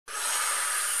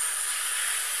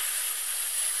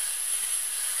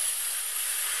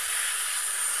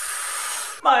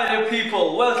My dear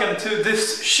people, welcome to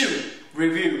this shoe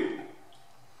review.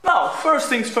 Now, first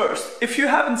things first, if you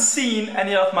haven't seen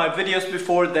any of my videos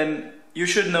before, then you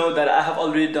should know that I have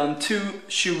already done two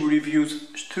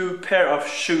pair of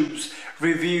shoes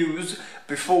reviews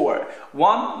before.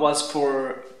 One was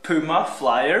for PUMA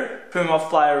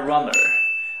Flyer Runner,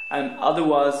 and other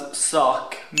was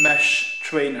sock mesh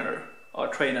trainer or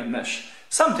trainer mesh,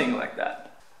 something like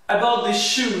that. I bought these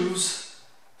shoes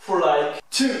for like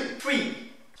 2, 3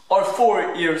 or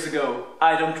 4 years ago.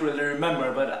 I don't really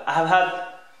remember, but I have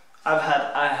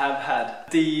had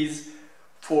these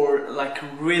for like a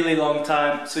really long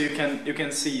time. So you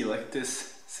can see like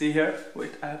this. See here?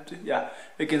 Wait, I have to. Yeah,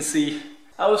 you can see.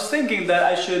 I was thinking that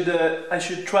I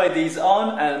should try these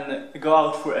on and go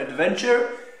out for adventure,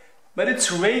 but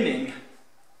it's raining.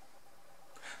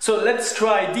 So let's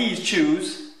try these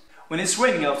shoes when it's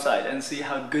raining outside and see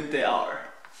how good they are.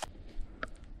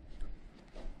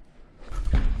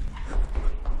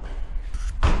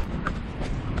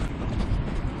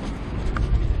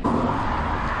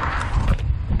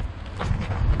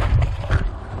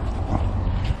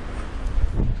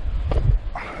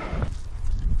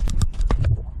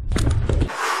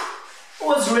 It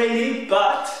was raining,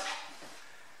 but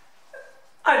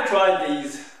I tried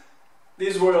these.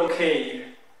 These were okay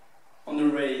on the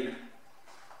rain.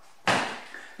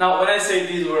 Now, when I say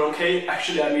these were okay,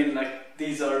 actually I mean like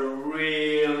these are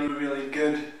really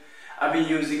good. I've been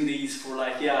using these for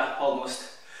like, yeah,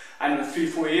 almost, I don't know,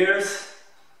 3-4 years.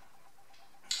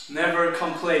 Never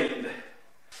complained.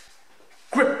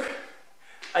 Grip.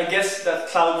 I guess that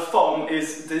cloud foam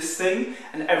is this thing,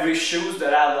 and every shoes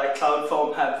that have like cloud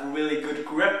foam have really good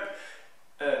grip.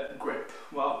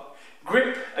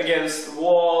 Grip against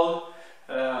wall,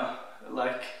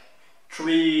 like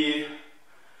tree,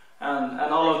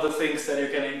 and all of the things that you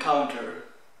can encounter,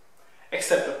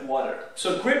 except of water.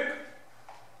 So grip,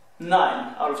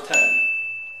 9 out of 10.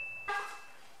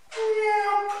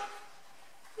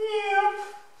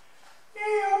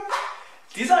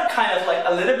 These are kind of like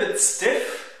a little bit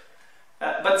stiff,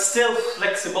 but still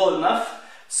flexible enough.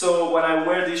 So when I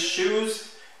wear these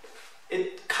shoes,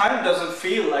 it kind of doesn't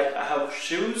feel like I have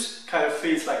shoes. Kind of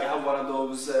feels like I have one of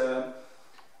those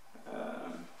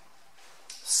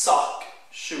sock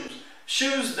shoes.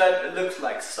 Shoes that look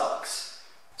like socks.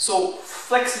 So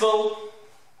flexible,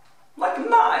 like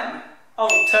 9 out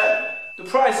of 10. The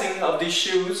pricing of these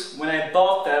shoes when I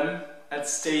bought them at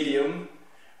Stadium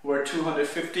were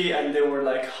 250, and they were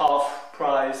like half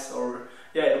price, or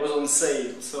yeah, it was on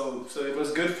sale, so it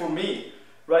was good for me.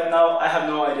 Right now I have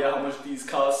no idea how much these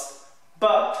cost,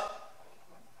 but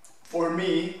for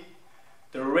me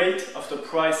the rate of the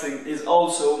pricing is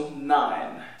also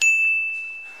 9.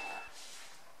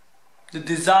 The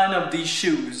design of these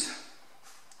shoes,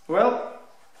 well,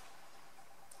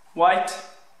 white,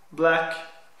 black,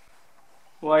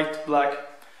 white, black.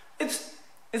 It's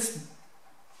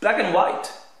black and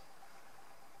white.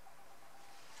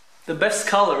 The best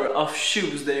color of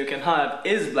shoes that you can have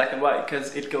is black and white,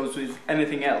 because it goes with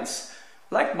anything else,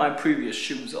 like my previous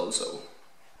shoes also.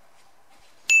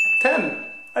 10.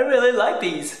 I really like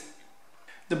these.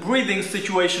 The breathing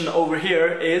situation over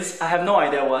here is, I have no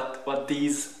idea what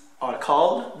these are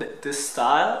called, this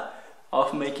style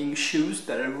of making shoes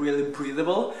that are really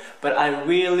breathable, but I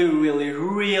really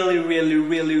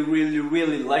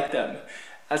like them.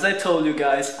 As I told you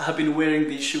guys, I have been wearing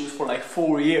these shoes for like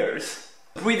 4 years.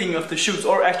 Breathing of the shoes,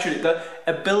 or actually the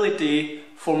ability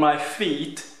for my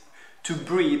feet to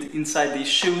breathe inside these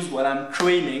shoes while I'm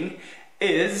training,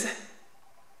 is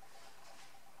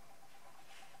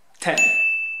 10.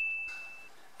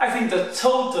 I think the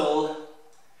total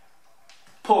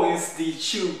points the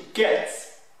shoe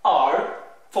gets are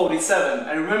 47.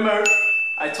 And remember,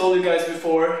 I told you guys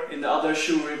before in the other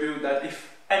shoe review that if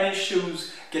any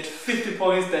shoes get 50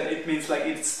 points, then it means like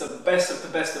it's the best of the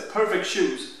best, the perfect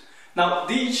shoes. Now,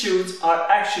 these shoes are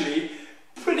actually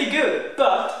pretty good,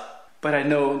 but I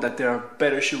know that there are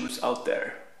better shoes out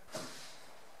there.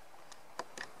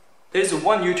 There's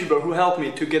one YouTuber who helped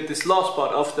me to get this last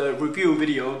part of the review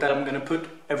video that I'm gonna put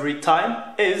every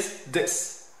time, is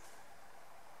this.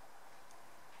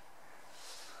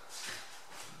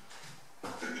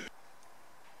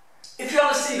 If you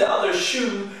want to see the other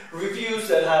shoe reviews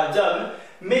that I've done,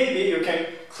 maybe you can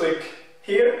click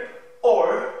here,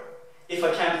 or if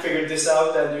I can't figure this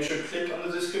out, then you should click on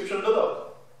the description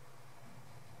below.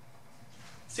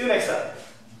 See you next time.